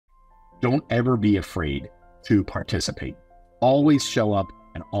don't ever be afraid to participate. Always show up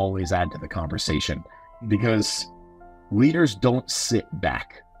and always add to the conversation, because leaders don't sit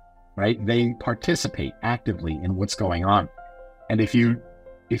back, right? They participate actively in what's going on. And if you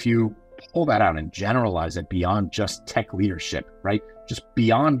pull that out and generalize it beyond just tech leadership, right? Just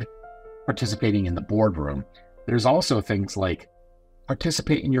beyond participating in the boardroom, there's also things like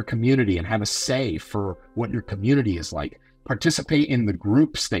participate in your community and have a say for what your community is like. Participate in the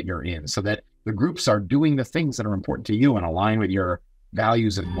groups that you're in so that the groups are doing the things that are important to you and align with your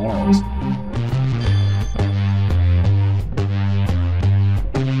values and morals.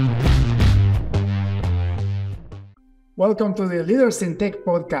 Welcome to the Leaders in Tech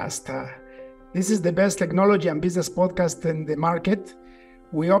podcast. This is the best technology and business podcast in the market.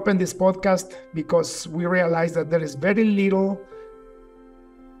 We opened this podcast because we realized that there is very little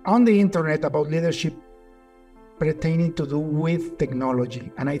on the internet about leadership pertaining to do with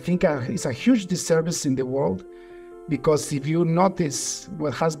technology. And I think it's a huge disservice in the world, because if you notice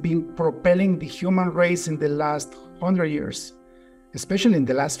what has been propelling the human race in the last 100 years, especially in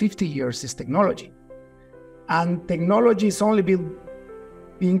the last 50 years, is technology. And technology is only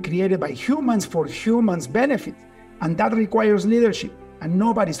being created by humans for humans' benefit. And that requires leadership. And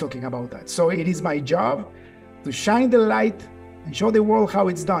nobody's talking about that. So it is my job to shine the light and show the world how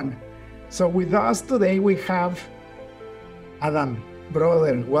it's done. So with us today, we have Adam.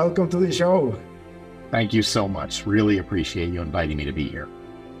 Brother, welcome to the show. Thank you so much. Really appreciate you inviting me to be here.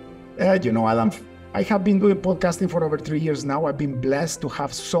 Adam, I have been doing podcasting for over 3 years now. I've been blessed to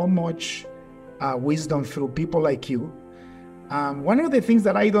have so much wisdom through people like you. One of the things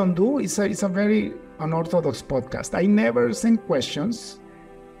that I don't do is a very unorthodox podcast. I never send questions,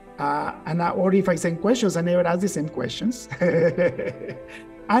 or if I send questions, I never ask the same questions.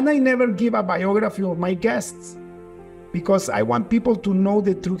 And I never give a biography of my guests, because I want people to know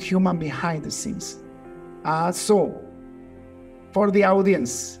the true human behind the scenes. So, for the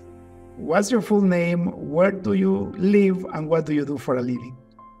audience, what's your full name? Where do you live? And what do you do for a living?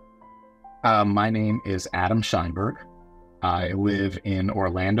 My name is Adam Scheinberg. I live in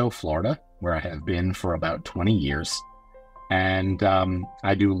Orlando, Florida, where I have been for about 20 years. And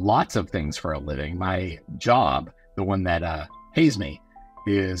I do lots of things for a living. My job, the one that pays me,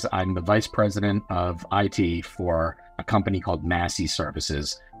 is I'm the vice president of IT for a company called Massey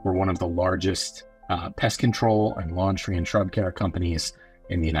Services. We're one of the largest pest control and lawn tree and shrub care companies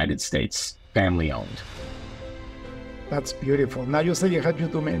in the United States, family owned. That's beautiful. Now you say you had to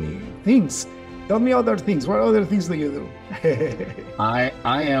do many things. Tell me other things. What other things do you do? I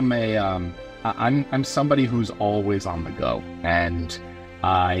am I'm somebody who's always on the go, and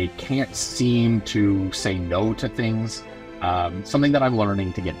I can't seem to say no to things. Something that I'm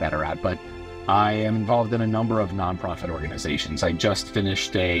learning to get better at, but I am involved in a number of nonprofit organizations. I just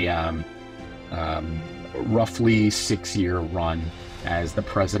finished a roughly 6-year run as the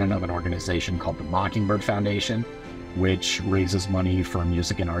president of an organization called the Mockingbird Foundation, which raises money for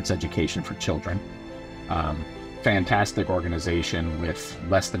music and arts education for children. Fantastic organization with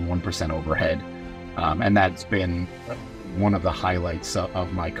less than 1% overhead. And that's been one of the highlights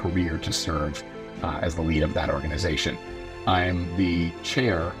of my career, to serve as the lead of that organization. I'm the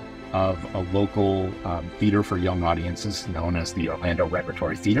chair of a local theater for young audiences known as the Orlando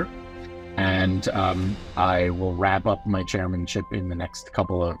Repertory Theater. And I will wrap up my chairmanship in the next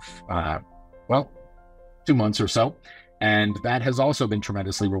couple of, 2 months or so. And that has also been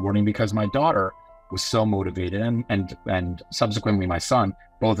tremendously rewarding, because my daughter was so motivated, and subsequently my son,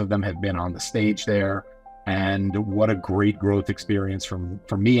 both of them have been on the stage there. And what a great growth experience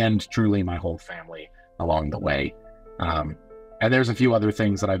for me and truly my whole family along the way. And there's a few other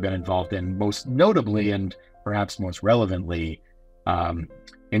things that I've been involved in, most notably and perhaps most relevantly.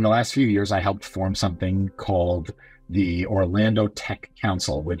 In the last few years, I helped form something called the Orlando Tech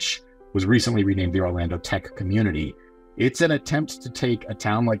Council, which was recently renamed the Orlando Tech Community. It's an attempt to take a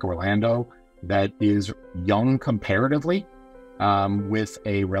town like Orlando that is young comparatively, with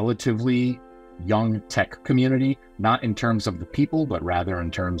a relatively young tech community, not in terms of the people, but rather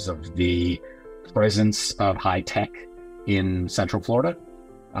in terms of the presence of high tech in Central Florida,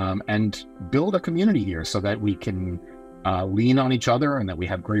 and build a community here so that we can lean on each other, and that we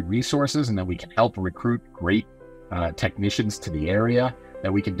have great resources, and that we can help recruit great technicians to the area,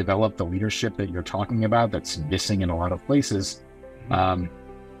 that we can develop the leadership that you're talking about that's missing in a lot of places.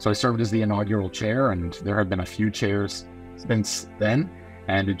 So I served as the inaugural chair, and there have been a few chairs since then,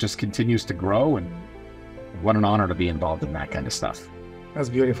 and it just continues to grow, and what an honor to be involved in that kind of stuff. That's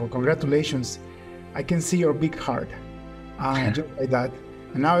beautiful. Congratulations. I can see your big heart, just like that.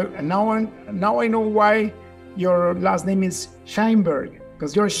 And now I know why your last name is Scheinberg,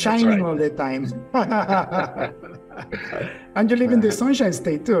 because you're shining all the time. And you live in the Sunshine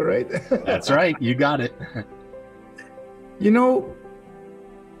State too, right? That's right. You got it. You know,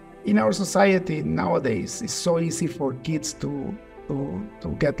 in our society nowadays, it's so easy for kids to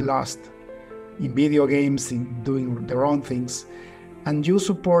get lost in video games, in doing their own things. And you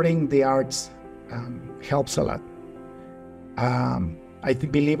supporting the arts helps a lot. I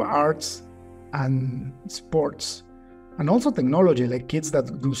believe arts and sports and also technology, like kids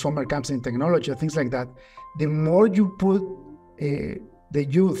that do summer camps in technology, things like that, the more you put the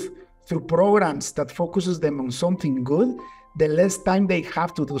youth through programs that focuses them on something good, the less time they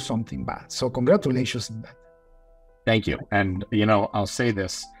have to do something bad. So congratulations on that. Thank you. And, you know, I'll say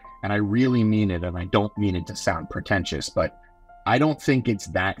this, and I really mean it, and I don't mean it to sound pretentious, but I don't think it's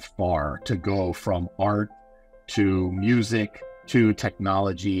that far to go from art to music to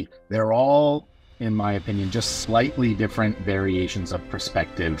technology. They're all, in my opinion, just slightly different variations of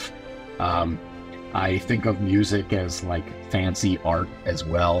perspective. I think of music as like fancy art as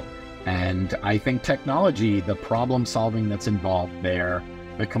well. And I think technology, the problem solving that's involved there,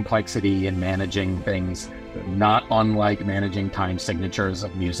 the complexity in managing things, not unlike managing time signatures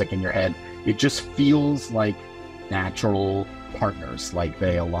of music in your head, it just feels like natural partners, like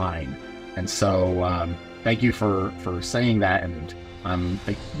they align. And so thank you for saying that. And I'm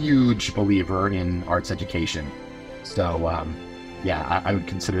a huge believer in arts education. So yeah, I would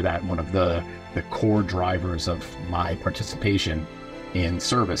consider that one of the core drivers of my participation in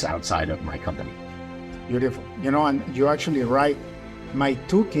service outside of my company. Beautiful. You know, and you're actually right. My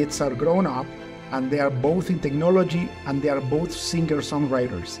two kids are grown up and they are both in technology and they are both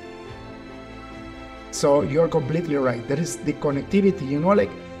singer-songwriters. So you're completely right. There is the connectivity, you know,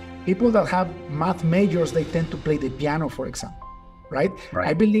 like people that have math majors, they tend to play the piano, for example, right?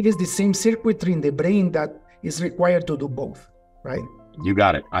 I believe it's the same circuitry in the brain that is required to do both, right? You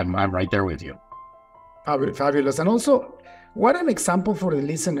got it. I'm right there with you. Fabulous. And also, what an example for the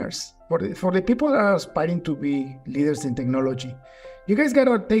listeners, for the people that are aspiring to be leaders in technology. You guys got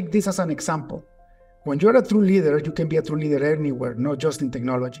to take this as an example. When you're a true leader, you can be a true leader anywhere, not just in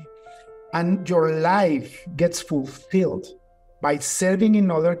technology. And your life gets fulfilled by serving in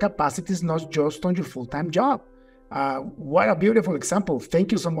other capacities, not just on your full-time job. What a beautiful example.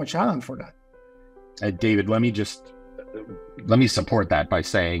 Thank you so much, Adam, for that. David, let me support that by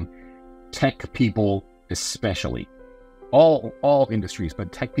saying tech people especially, all industries,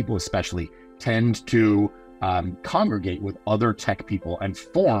 but tech people especially, tend to congregate with other tech people and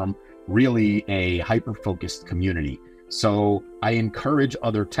form really a hyper-focused community. So I encourage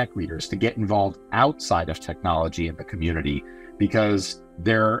other tech leaders to get involved outside of technology in the community, because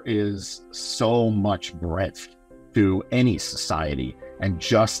there is so much breadth to any society, and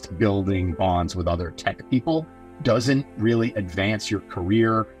just building bonds with other tech people doesn't really advance your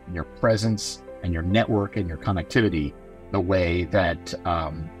career and your presence and your network and your connectivity the way that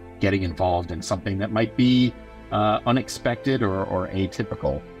getting involved in something that might be unexpected or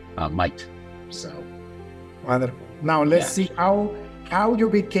atypical might. So wonderful. Now let's see how you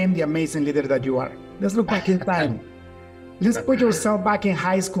became the amazing leader that you are. Let's look back in time. Let's put yourself back in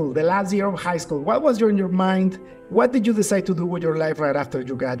high school, the last year of high school. What was in your mind? What did you decide to do with your life right after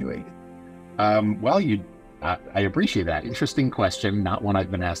you graduated? I appreciate that. Interesting question, not one I've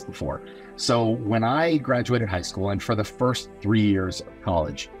been asked before. So when I graduated high school, and for the first 3 years of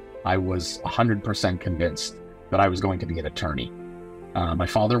college, I was 100% convinced that I was going to be an attorney. My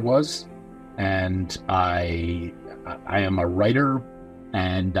father was, and I am a writer,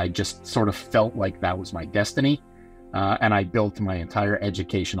 and I just sort of felt like that was my destiny. And I built my entire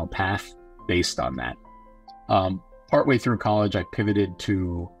educational path based on that. Partway through college, I pivoted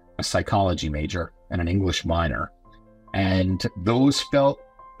to a psychology major and an English minor. And those felt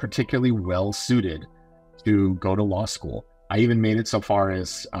particularly well suited to go to law school. I even made it so far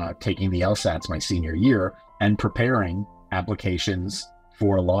as taking the LSATs my senior year and preparing applications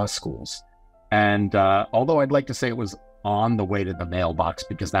for law schools. And although I'd like to say it was on the way to the mailbox,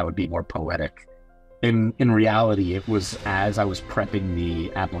 because that would be more poetic, in reality, it was as I was prepping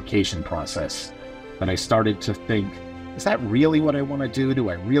the application process that I started to think, is that really what I want to do? Do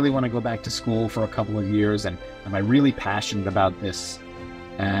I really want to go back to school for a couple of years? And am I really passionate about this?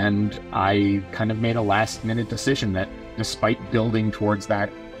 And I kind of made a last minute decision that, despite building towards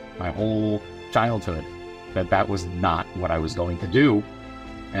that my whole childhood, that was not what I was going to do.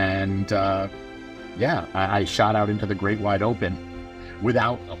 And I shot out into the great wide open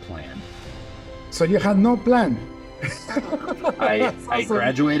without a plan. So you had no plan? I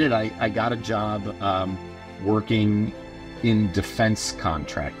graduated, I got a job working in defense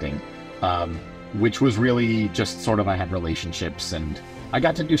contracting, which was really just sort of, I had relationships and I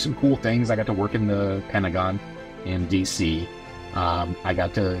got to do some cool things. I got to work in the Pentagon in DC. I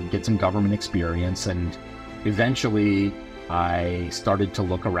got to get some government experience, and eventually I started to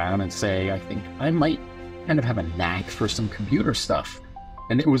look around and say, I think I might kind of have a knack for some computer stuff.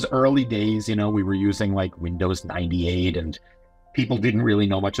 And it was early days, you know, we were using like Windows 98 and people didn't really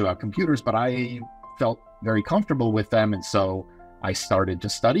know much about computers, but I felt very comfortable with them. And so I started to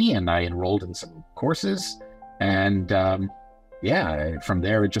study and I enrolled in some courses. And from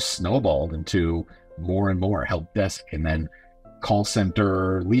there, it just snowballed into more and more help desk and then call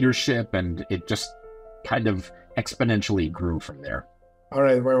center leadership. And it just kind of exponentially grew from there. All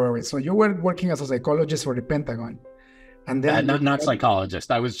right, wait. So you were working as a psychologist for the Pentagon, and then not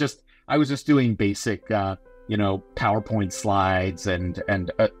psychologist. I was just doing basic, PowerPoint slides and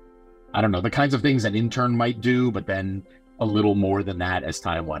I don't know, the kinds of things an intern might do, but then a little more than that as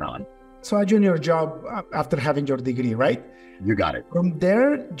time went on. So a junior job after having your degree, right? You got it. From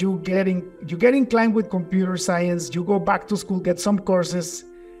there, you get inclined with computer science. You go back to school, get some courses.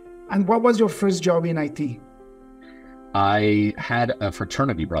 And what was your first job in IT? I had a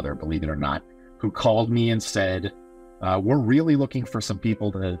fraternity brother, believe it or not, who called me and said, we're really looking for some people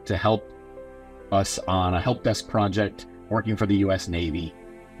to help us on a help desk project working for the US Navy.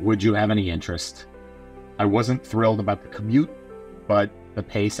 Would you have any interest? I wasn't thrilled about the commute, but the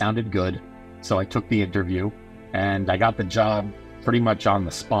pay sounded good. So I took the interview and I got the job pretty much on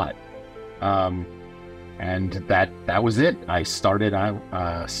the spot. And that was it. I started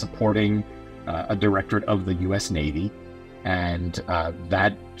supporting a directorate of the US Navy. And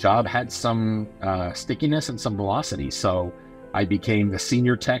that job had some stickiness and some velocity. So I became the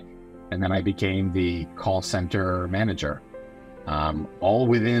senior tech, and then I became the call center manager. All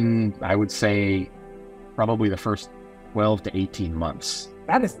within, I would say, probably the first 12 to 18 months.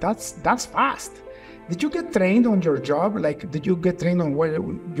 That's fast. Did you get trained on your job? Like, did you get trained on what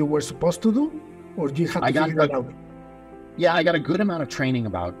you were supposed to do? Or you had to figure it out? Yeah, I got a good amount of training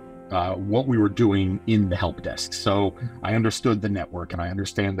about what we were doing in the help desk. So I understood the network and I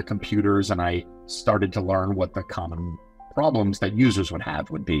understand the computers, and I started to learn what the common problems that users would have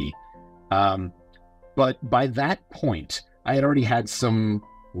would be. But by that point, I had already had some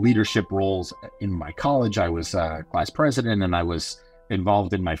leadership roles in my college. I was class president and I was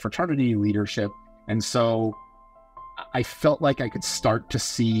involved in my fraternity leadership. And so I felt like I could start to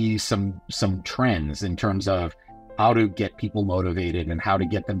see some trends in terms of how to get people motivated and how to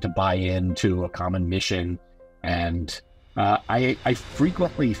get them to buy into a common mission. And I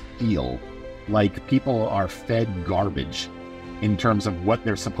frequently feel like people are fed garbage in terms of what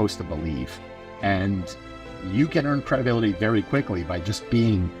they're supposed to believe. And you can earn credibility very quickly by just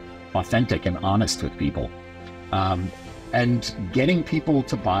being authentic and honest with people. And getting people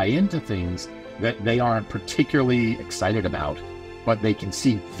to buy into things that they aren't particularly excited about, but they can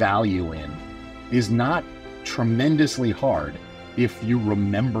see value in, is not tremendously hard if you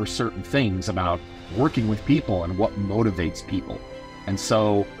remember certain things about working with people and what motivates people. And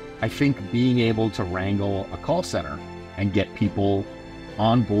so I think being able to wrangle a call center and get people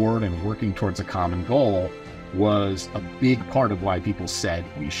on board and working towards a common goal was a big part of why people said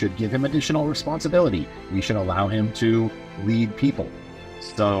we should give him additional responsibility. We should allow him to lead people.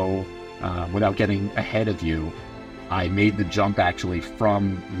 So without getting ahead of you, I made the jump actually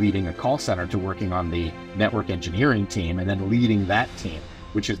from leading a call center to working on the network engineering team and then leading that team,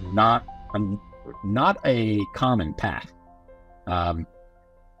 which is not a common path.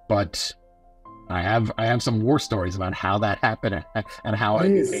 But I have some war stories about how that happened and how I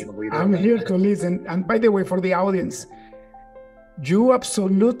became a leader. I'm here to listen. And by the way, for the audience, you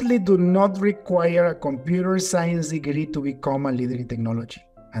absolutely do not require a computer science degree to become a leader in technology.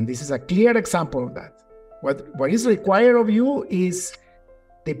 And this is a clear example of that. What is required of you is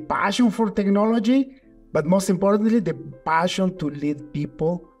the passion for technology, but most importantly, the passion to lead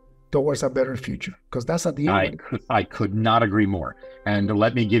people towards a better future, because that's at the end. I could not agree more. And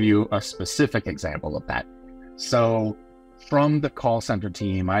let me give you a specific example of that. So from the call center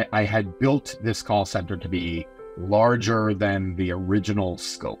team, I had built this call center to be larger than the original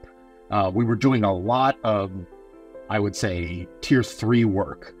scope. We were doing a lot of, I would say, tier 3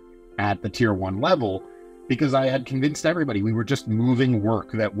 work at the tier 1 level, because I had convinced everybody we were just moving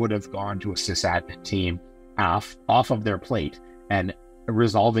work that would have gone to a sysadmin team off of their plate and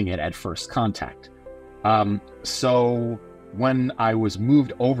resolving it at first contact. So when I was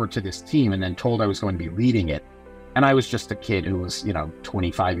moved over to this team and then told I was going to be leading it, and I was just a kid who was,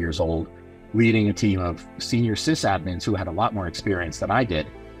 25 years old, leading a team of senior sysadmins who had a lot more experience than I did,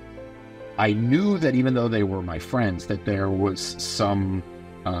 I knew that even though they were my friends, that there was some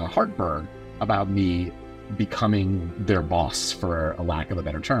heartburn about me becoming their boss, for a lack of a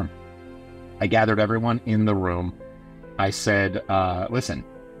better term. I gathered everyone in the room. I said, listen,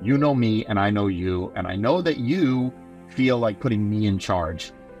 you know me and I know you, and I know that you feel like putting me in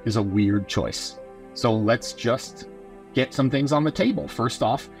charge is a weird choice. So let's just get some things on the table. First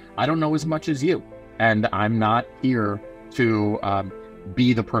off, I don't know as much as you, and I'm not here to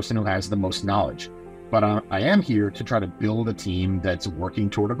be the person who has the most knowledge, but I am here to try to build a team that's working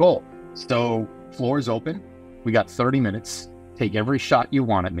toward a goal. So floor is open. We got 30 minutes. Take every shot you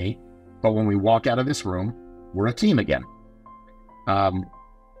want at me. But when we walk out of this room, we're a team again.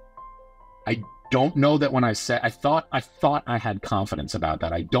 I don't know that when I said, I thought I had confidence about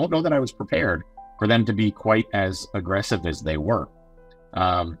that. I don't know that I was prepared for them to be quite as aggressive as they were.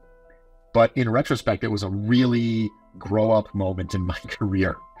 But in retrospect, it was a really grow up moment in my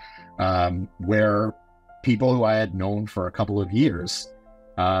career, where people who I had known for a couple of years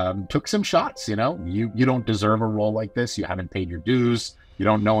took some shots. You know, you don't deserve a role like this. You haven't paid your dues. You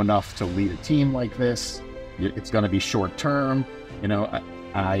don't know enough to lead a team like this. It's going to be short term. You know,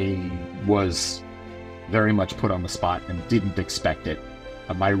 I was very much put on the spot and didn't expect it.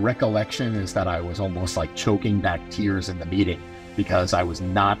 My recollection is that I was almost like choking back tears in the meeting because I was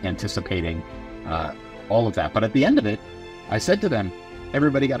not anticipating all of that. But at the end of it, I said to them,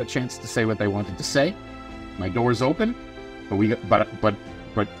 everybody got a chance to say what they wanted to say. My door's open,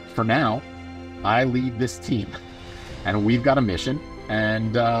 but for now, I lead this team, and we've got a mission.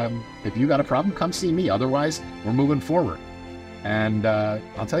 And if you got a problem, come see me. Otherwise, we're moving forward. And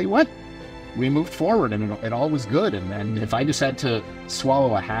I'll tell you what, we moved forward, and it all was good. And if I just had to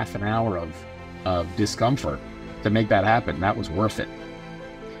swallow a half an hour of discomfort to make that happen, that was worth it.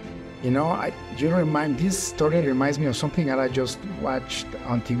 You know, this story reminds me of something that I just watched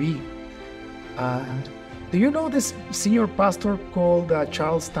on TV. Do you know this senior pastor called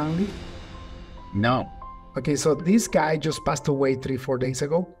Charles Stanley? No. Okay, so this guy just passed away 3-4 days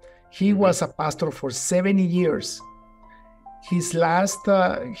ago. He was a pastor for 70 years. His last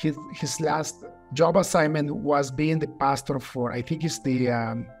job assignment was being the pastor for, I think it's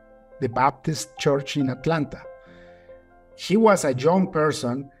the Baptist church in Atlanta. He was a young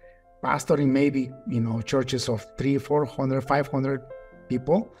person, pastoring maybe, churches of 300, 400, 500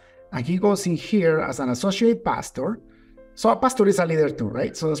 people. And he goes in here as an associate pastor. So a pastor is a leader too,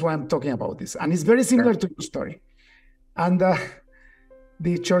 right? So that's why I'm talking about this. And it's very similar to your story. And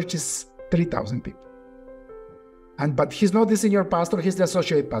the church is 3,000 people. But he's not the senior pastor, he's the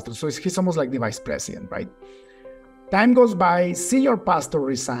associate pastor. So he's almost like the vice president, right? Time goes by, senior pastor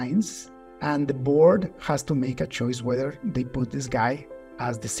resigns, and the board has to make a choice whether they put this guy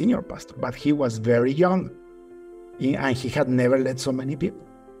as the senior pastor. But he was very young, and he had never led so many people.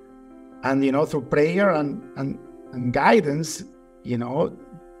 And, through prayer and guidance,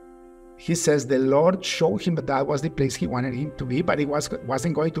 he says the Lord showed him that was the place he wanted him to be, but it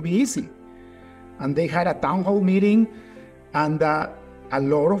wasn't going to be easy. And they had a town hall meeting, and a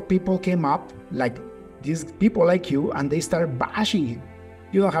lot of people came up, like these people like you, and they started bashing him.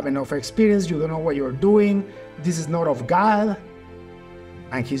 You don't have enough experience, you don't know what you're doing, this is not of God.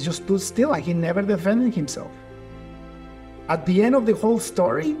 And he just stood still, and he never defended himself. At the end of the whole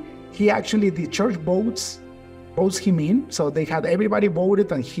story, the church votes him in, so they had everybody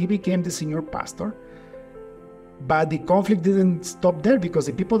voted, and he became the senior pastor. But the conflict didn't stop there, because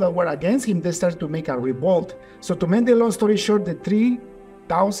the people that were against him, they started to make a revolt. So to make the long story short, the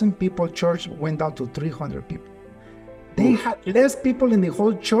 3,000 people church went down to 300 people. They had less people in the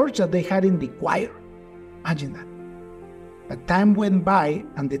whole church than they had in the choir. Imagine that. But time went by,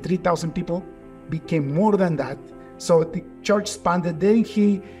 and the 3,000 people became more than that. So the church expanded. Then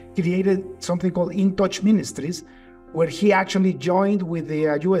he created something called In Touch Ministries, where he actually joined with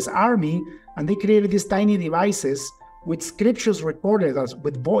the U.S. Army, and they created these tiny devices with scriptures recorded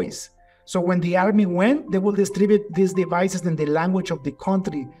with voice. So when the army went, they will distribute these devices in the language of the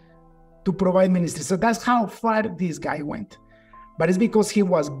country to provide ministry. So that's how far this guy went. But it's because he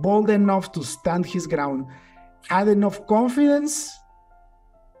was bold enough to stand his ground, had enough confidence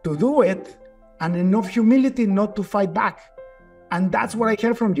to do it, and enough humility not to fight back. And that's what I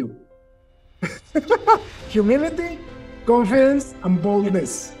heard from you. Humility, confidence, and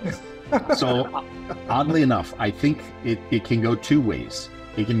boldness. So oddly enough, I think it can go two ways.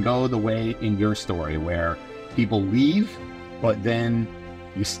 It can go the way in your story where people leave, but then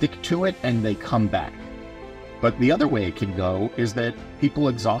you stick to it and they come back. But the other way it can go is that people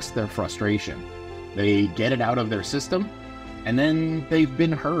exhaust their frustration. They get it out of their system, and then they've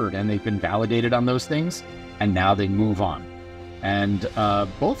been heard and they've been validated on those things, and now they move on. And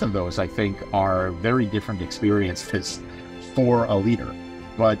both of those, I think, are very different experiences for a leader.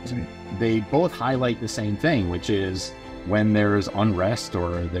 but they both highlight the same thing, which is when there's unrest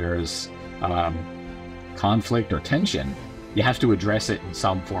or there's conflict or tension, you have to address it in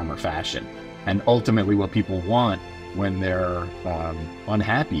some form or fashion. And ultimately what people want when they're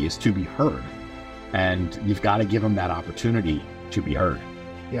unhappy is to be heard. And you've got to give them that opportunity to be heard.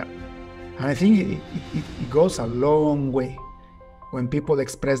 Yeah. And I think it goes a long way. When people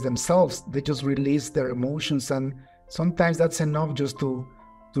express themselves, they just release their emotions. And sometimes that's enough just to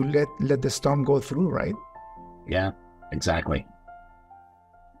let the storm go through, right? Yeah, exactly.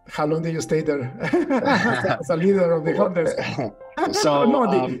 How long did you stay there as a leader of the help desk? So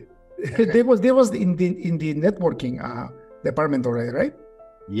there was in the networking department already, right?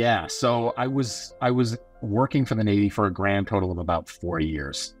 Yeah. So I was working for the Navy for a grand total of about 4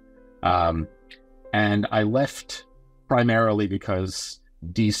 years, and I left primarily because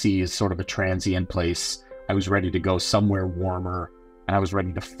DC is sort of a transient place. I was ready to go somewhere warmer, and I was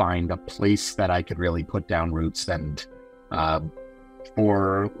ready to find a place that I could really put down roots. And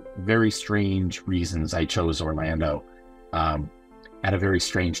for very strange reasons, I chose Orlando at a very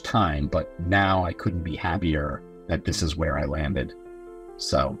strange time. But now I couldn't be happier that this is where I landed.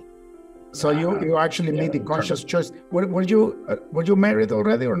 So you actually made the conscious choice. Were you married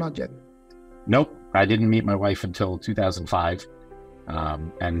already or not yet? Nope, I didn't meet my wife until 2005,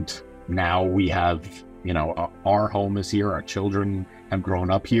 and now we have, our home is here. Our children have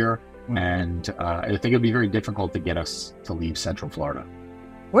grown up here, and I think it'd be very difficult to get us to leave Central Florida.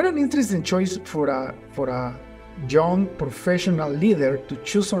 What an interesting choice for a young professional leader to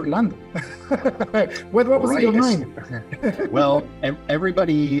choose Orlando. What was in your mind? Well,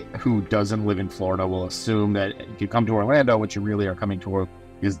 everybody who doesn't live in Florida will assume that if you come to Orlando, what you really are coming to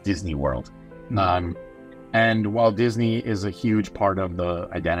is Disney World. And while Disney is a huge part of the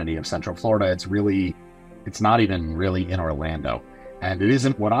identity of Central Florida, it's not even really in Orlando. And it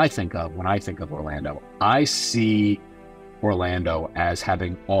isn't what I think of when I think of Orlando. I see Orlando as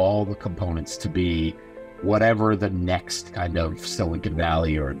having all the components to be whatever the next kind of Silicon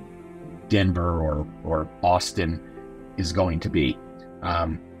Valley or Denver or Austin is going to be,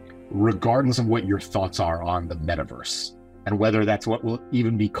 regardless of what your thoughts are on the metaverse and whether that's what will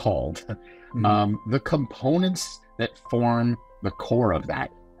even be called. The components that form the core of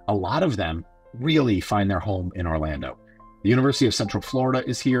that, a lot of them really find their home in Orlando. The University of Central Florida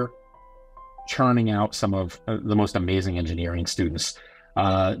is here, churning out some of the most amazing engineering students.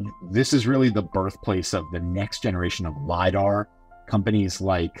 This is really the birthplace of the next generation of LiDAR companies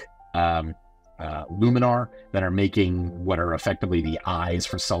like Luminar that are making what are effectively the eyes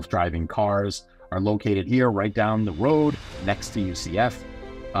for self-driving cars, are located here right down the road next to UCF.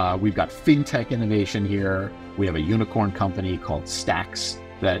 We've got fintech innovation here. We have a unicorn company called Stacks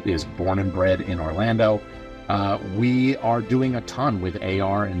that is born and bred in Orlando. We are doing a ton with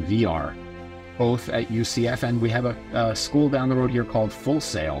AR and VR, both at UCF, and we have a school down the road here called Full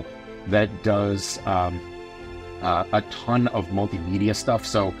Sail that does a ton of multimedia stuff.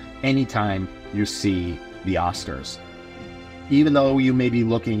 So anytime you see the Oscars, even though you may be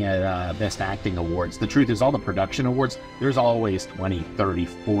looking at Best Acting Awards, the truth is all the production awards, there's always 20, 30,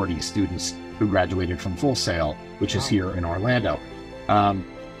 40 students who graduated from Full Sail, which is here in Orlando.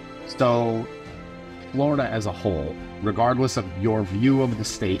 So Florida as a whole, regardless of your view of the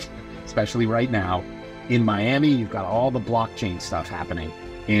state, especially right now, in Miami, you've got all the blockchain stuff happening.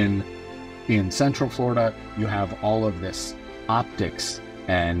 In Central Florida, you have all of this optics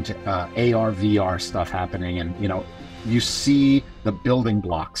and AR, VR stuff happening. And, you see the building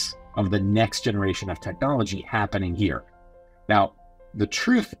blocks of the next generation of technology happening here. Now, the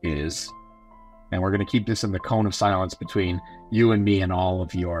truth is, and we're going to keep this in the cone of silence between you and me and all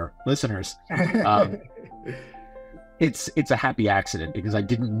of your listeners, it's a happy accident because I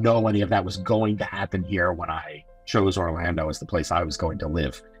didn't know any of that was going to happen here when I chose Orlando as the place I was going to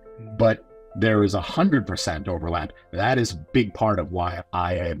live. But there is 100% overlap. That is a big part of why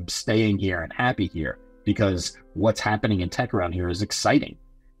I am staying here and happy here, because what's happening in tech around here is exciting.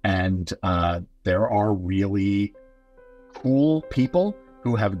 And there are really cool people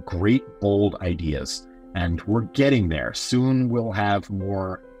who have great, bold ideas. And we're getting there. Soon we'll have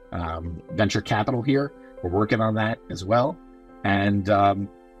more venture capital here. We're working on that as well. And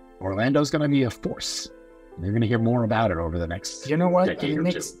Orlando's going to be a force. You're going to hear more about it over the next decade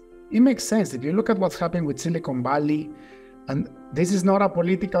or two. It makes sense. If you look at what's happening with Silicon Valley, and this is not a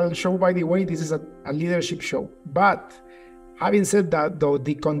political show, by the way, this is a leadership show. But having said that, though,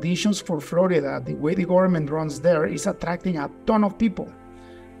 the conditions for Florida, the way the government runs there, is attracting a ton of people.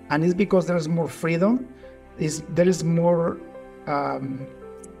 And it's because there's more freedom, there is more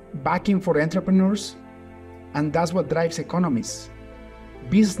backing for entrepreneurs, and that's what drives economies.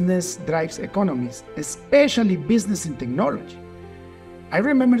 business drives economies, especially business in technology. I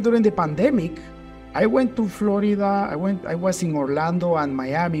remember during the pandemic, I went to Florida. I was in Orlando and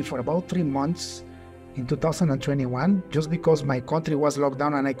Miami for about 3 months in 2021, just because my country was locked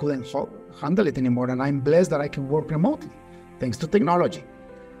down and I couldn't handle it anymore. And I'm blessed that I can work remotely, thanks to technology.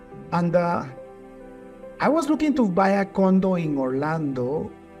 And I was looking to buy a condo in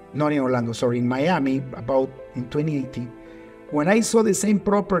in Miami, about in 2018. When I saw the same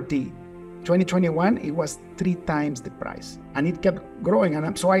property, 2021, it was 3 times the price, and it kept growing.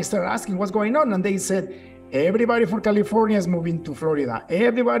 And so I started asking what's going on, and they said, everybody from California is moving to Florida.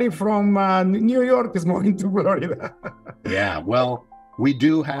 Everybody from New York is moving to Florida. Yeah, well, we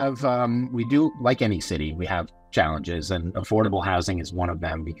do like any city, we have challenges, and affordable housing is one of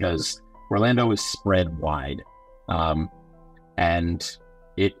them because Orlando is spread wide. And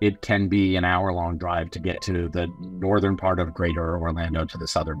it can be an hour-long drive to get to the northern part of greater Orlando to the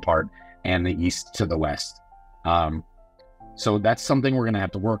southern part, and the east to the west. So that's something we're going to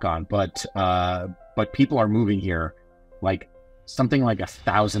have to work on. But people are moving here, like something like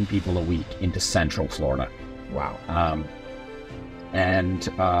 1,000 people a week into Central Florida. Wow.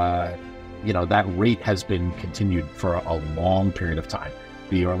 That rate has been continued for a long period of time.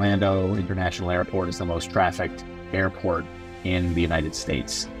 The Orlando International Airport is the most trafficked airport in the United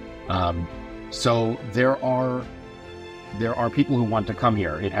States. So there are people who want to come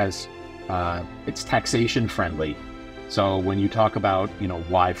here. It's taxation friendly. So when you talk about,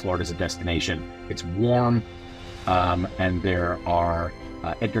 why Florida is a destination, it's warm, and there are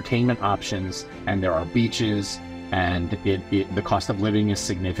entertainment options, and there are beaches, and the cost of living is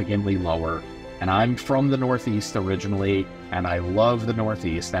significantly lower. And I'm from the Northeast originally, and I love the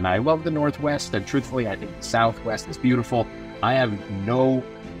Northeast, and I love the Northwest, and truthfully, I think the Southwest is beautiful. I have no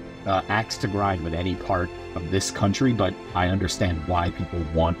axe to grind with any part of this country, but I understand why people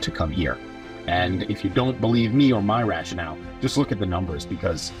want to come here. And if you don't believe me or my rationale, just look at the numbers,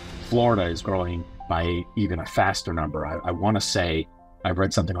 because Florida is growing by even a faster number. I want to say I've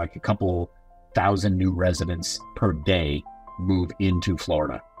read something like a couple thousand new residents per day move into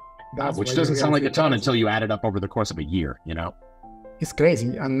Florida, which doesn't sound like a ton until you add it up over the course of a year, It's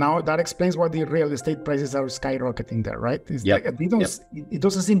crazy. And now that explains why the real estate prices are skyrocketing there, right? It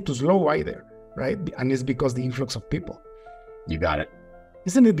doesn't seem to slow either, right? And it's because the influx of people. You got it.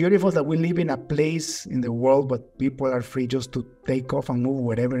 Isn't it beautiful that we live in a place in the world, but people are free just to take off and move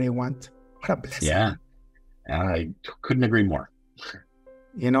wherever they want? What a blessing. Yeah, I couldn't agree more.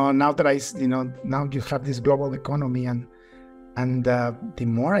 Now that now you have this global economy, and the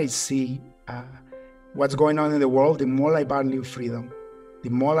more I see what's going on in the world, the more I value freedom, the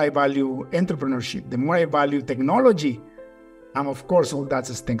more I value entrepreneurship, the more I value technology. And of course, all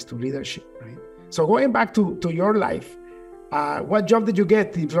that's thanks to leadership, right? So going back to your life, what job did you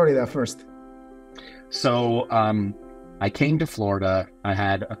get in Florida first? So I came to Florida. I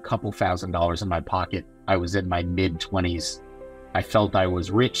had a couple $1,000s in my pocket. I was in my mid-20s. I felt I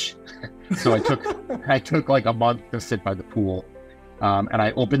was rich. So I took like a month to sit by the pool. And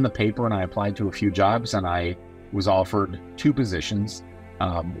I opened the paper and I applied to a few jobs, and I was offered 2 positions.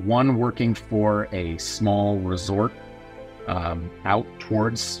 One working for a small resort out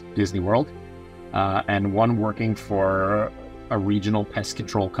towards Disney World, and one working for a regional pest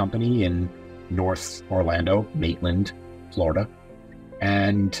control company in North Orlando, Maitland, Florida.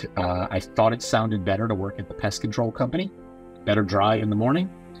 And I thought it sounded better to work at the pest control company, better dry in the morning.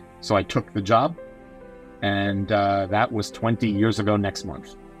 So I took the job. And that was 20 years ago next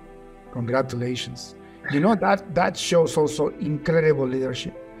month. Congratulations. That shows also incredible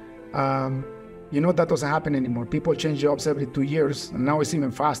leadership. That doesn't happen anymore. People change jobs every 2 years, and now it's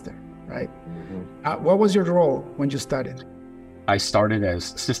even faster, right? Mm-hmm. What was your role when you started? I started as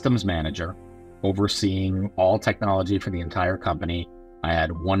systems manager, overseeing all technology for the entire company. I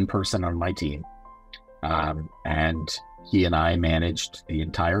had 1 person on my team, and he and I managed the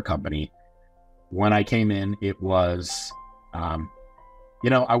entire company. When I came in, it was, I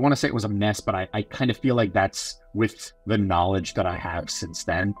want to say it was a mess, but I kind of feel like that's with the knowledge that I have since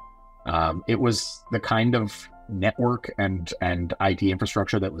then. It was the kind of network and IT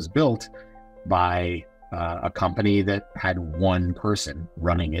infrastructure that was built by a company that had 1 person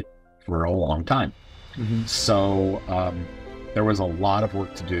running it for a long time. Mm-hmm. So there was a lot of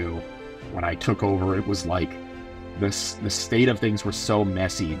work to do. When I took over, it was like the state of things were so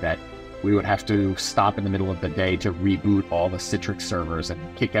messy that we would have to stop in the middle of the day to reboot all the Citrix servers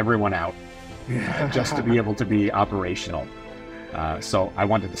and kick everyone out just to be able to be operational. So I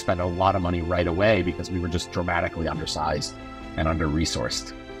wanted to spend a lot of money right away because we were just dramatically undersized and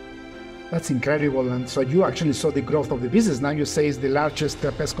under-resourced. That's incredible. And so you actually saw the growth of the business. Now you say it's the largest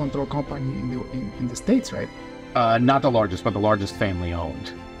pest control company in the States, right? Not the largest, but the largest family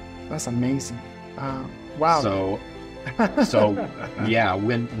owned. That's amazing. Wow. So yeah,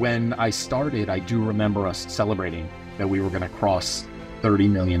 when I started, I do remember us celebrating that we were going to cross $30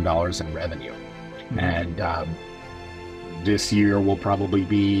 million in revenue. Mm-hmm. And this year will probably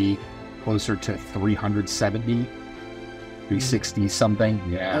be closer to 370, 360 something.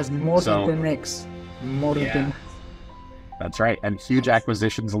 Yeah. That's more than 10x. More than 10x. That's right. And huge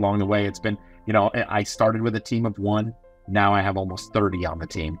acquisitions along the way. It's been, I started with a team of 1. Now I have almost 30 on the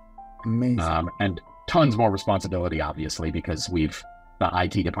team. Amazing. And tons more responsibility, obviously, because the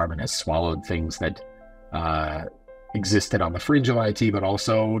IT department has swallowed things that existed on the fringe of IT, but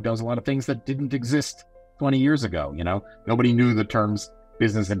also does a lot of things that didn't exist 20 years ago. Nobody knew the terms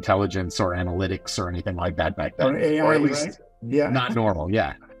business intelligence or analytics or anything like that back then. Or AI, or at least right? Yeah. Not normal.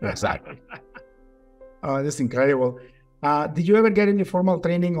 Yeah, exactly. Oh, that's incredible. Did you ever get any formal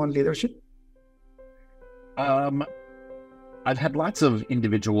training on leadership? I've had lots of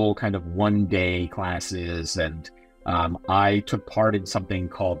individual kind of one-day classes, and I took part in something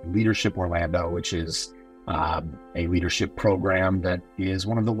called Leadership Orlando, which is a leadership program that is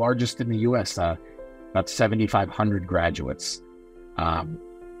one of the largest in the U.S., about 7,500 graduates.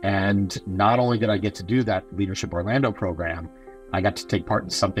 And not only did I get to do that Leadership Orlando program, I got to take part in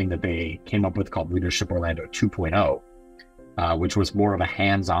something that they came up with called Leadership Orlando 2.0, which was more of a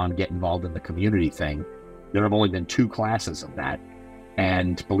hands-on, get involved in the community thing. There have only been 2 classes of that.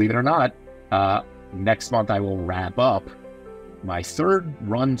 And believe it or not, next month I will wrap up my 3rd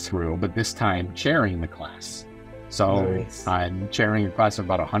run through, but this time chairing the class. So nice. I'm chairing a class of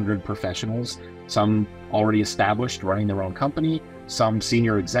about 100 professionals, some already established, running their own company, some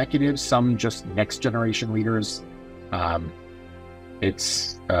senior executives, some just next generation leaders.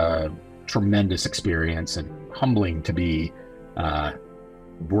 It's a tremendous experience and humbling to be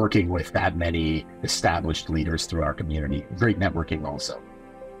working with that many established leaders through our community. Great networking also.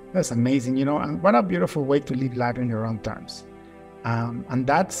 That's amazing, and what a beautiful way to live life in your own terms. And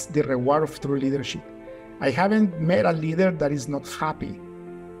that's the reward of true leadership. I haven't met a leader that is not happy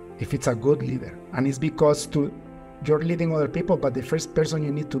if it's a good leader. And it's because you're leading other people, but the first person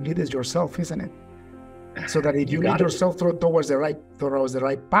you need to lead is yourself, isn't it? So that if you lead yourself towards the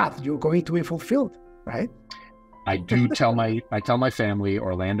right path, you're going to be fulfilled, right? I tell my family,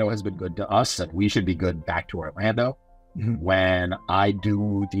 Orlando has been good to us, and we should be good back to Orlando. Mm-hmm. When I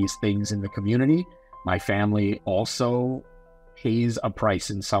do these things in the community, my family also pays a price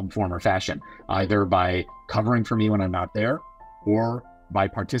in some form or fashion, either by covering for me when I'm not there, or by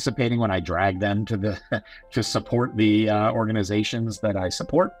participating when I drag them to support the organizations that I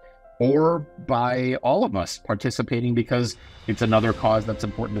support, or by all of us participating because it's another cause that's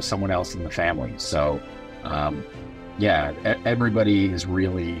important to someone else in the family. So everybody is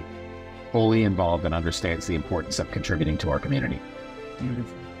really fully involved and understands the importance of contributing to our community.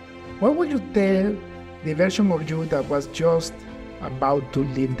 Beautiful. What would you tell the version of you that was just about to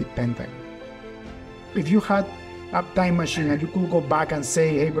leave the Pentagon? If you had a time machine and you could go back and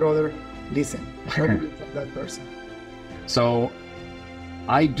say, hey brother, listen, what would you tell that person? So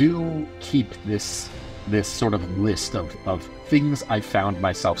I do keep this sort of list of things I found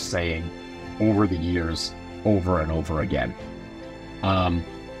myself saying over the years, over and over again.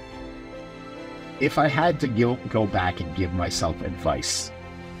 If I had to go back and give myself advice,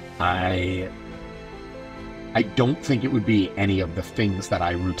 I don't think it would be any of the things that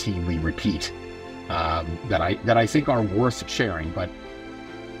I routinely repeat that I think are worth sharing. But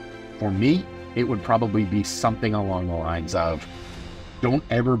for me, it would probably be something along the lines of, don't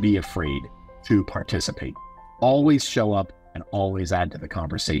ever be afraid to participate. Always show up and always add to the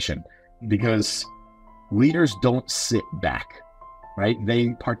conversation, because leaders don't sit back, right? They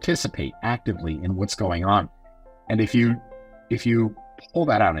participate actively in what's going on. And if you pull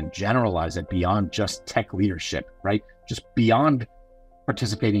that out and generalize it beyond just tech leadership, right? Just beyond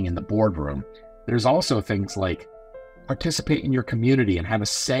participating in the boardroom, there's also things like participate in your community and have a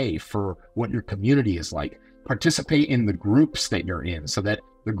say for what your community is like. Participate in the groups that you're in so that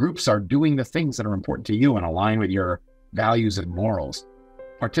the groups are doing the things that are important to you and align with your values and morals.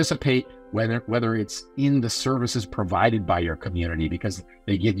 Participate whether it's in the services provided by your community because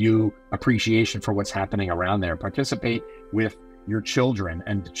they give you appreciation for what's happening around there. Participate with your children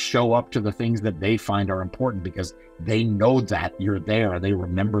and show up to the things that they find are important because they know that you're there. They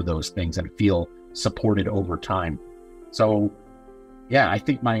remember those things and feel supported over time. So yeah, I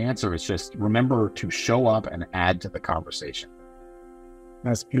think my answer is just remember to show up and add to the conversation.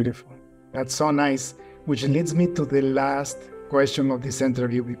 That's beautiful. That's so nice, which leads me to the last question of this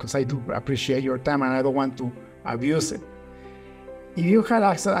interview because I do appreciate your time and I don't want to abuse it. If you had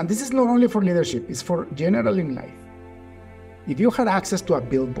access, and this is not only for leadership, it's for general in life. If you had access to a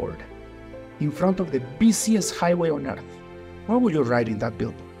billboard in front of the busiest highway on earth, what would you write in that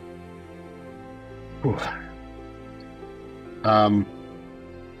billboard?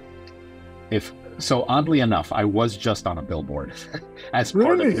 So oddly enough, I was just on a billboard as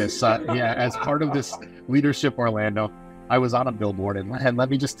part of this. As part of this Leadership Orlando, I was on a billboard, and let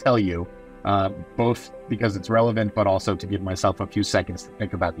me just tell you, both because it's relevant, but also to give myself a few seconds to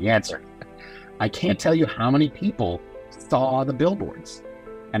think about the answer. I can't tell you how many people saw the billboards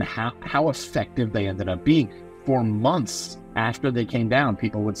and how effective they ended up being. For months after they came down,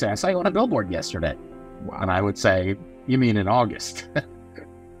 people would say, "I saw you on a billboard yesterday." Wow. And I would say, "You mean in August?"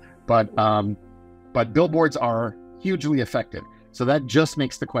 But billboards are hugely effective. So that just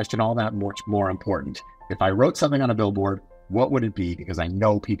makes the question all that much more important. If I wrote something on a billboard, what would it be? Because I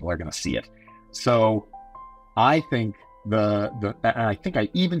know people are going to see it. So I think I think I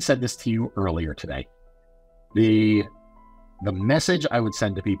even said this to you earlier today. The message I would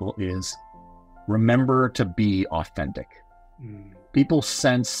send to people is, remember to be authentic. People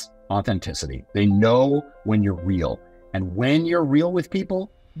sense authenticity. They know when you're real. And when you're real with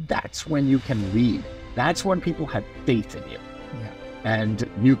people, that's when you can lead. That's when people have faith in you. Yeah. And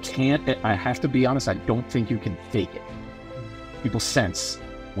you can't, I have to be honest, I don't think you can fake it. People sense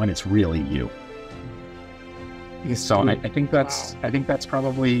when it's really you. So I think that's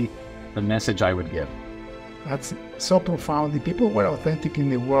probably the message I would give. That's so profound. If people were authentic in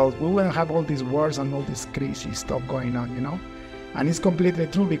the world, we wouldn't have all these wars and all this crazy stuff going on, you know? And it's completely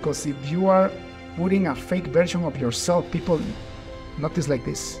true, because if you are putting a fake version of yourself, people notice like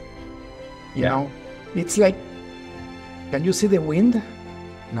this. You know, it's like, can you see the wind?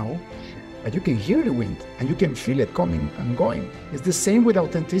 No, but you can hear the wind and you can feel it coming and going. It's the same with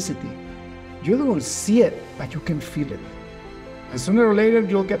authenticity. You don't see it, but you can feel it. And sooner or later,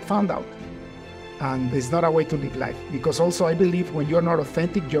 you'll get found out. And it's not a way to live life. Because also, I believe when you're not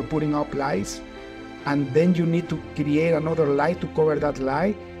authentic, you're putting up lies. And then you need to create another lie to cover that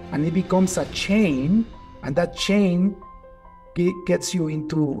lie. And it becomes a chain. And that chain gets you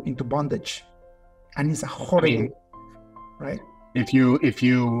into bondage. And it's a horrible, right? You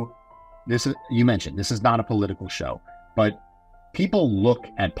mentioned, this is not a political show, but people look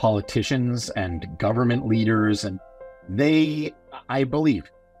at politicians and government leaders, and I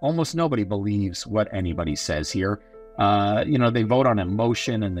believe, almost nobody believes what anybody says here. They vote on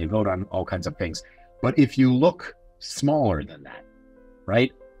emotion and they vote on all kinds of things. But if you look smaller than that,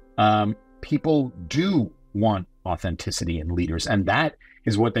 right? People do want authenticity in leaders, and that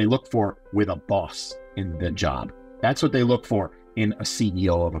is what they look for with a boss in the job. That's what they look for in a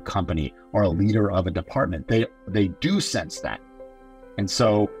CEO of a company or a leader of a department. They do sense that. And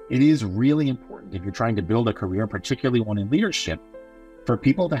so it is really important, if you're trying to build a career, particularly one in leadership, for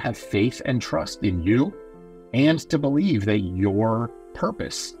people to have faith and trust in you, and to believe that your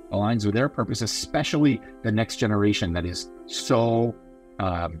purpose aligns with their purpose, especially the next generation that is so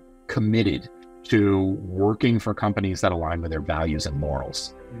committed to working for companies that align with their values and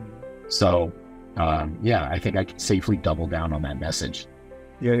morals. So I think I can safely double down on that message.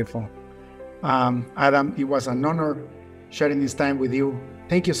 Beautiful. Adam, it was an honor sharing this time with you.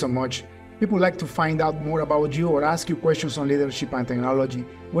 Thank you so much. People like to find out more about you or ask you questions on leadership and technology.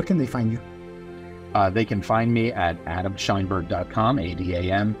 Where can they find you? They can find me at adamscheinberg.com,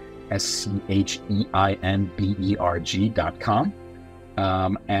 AdamScheinberg.com.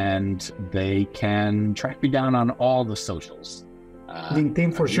 And they can track me down on all the socials.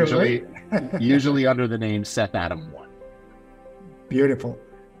 LinkedIn for sure, right? Usually under the name Seth Adam 1. Beautiful.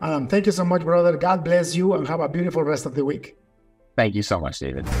 Thank you so much, brother. God bless you, and have a beautiful rest of the week. Thank you so much,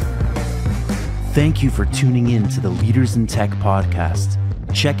 David. Thank you for tuning in to the Leaders in Tech podcast.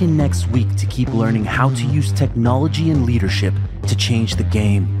 Check in next week to keep learning how to use technology and leadership to change the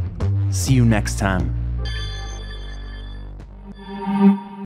game. See you next time.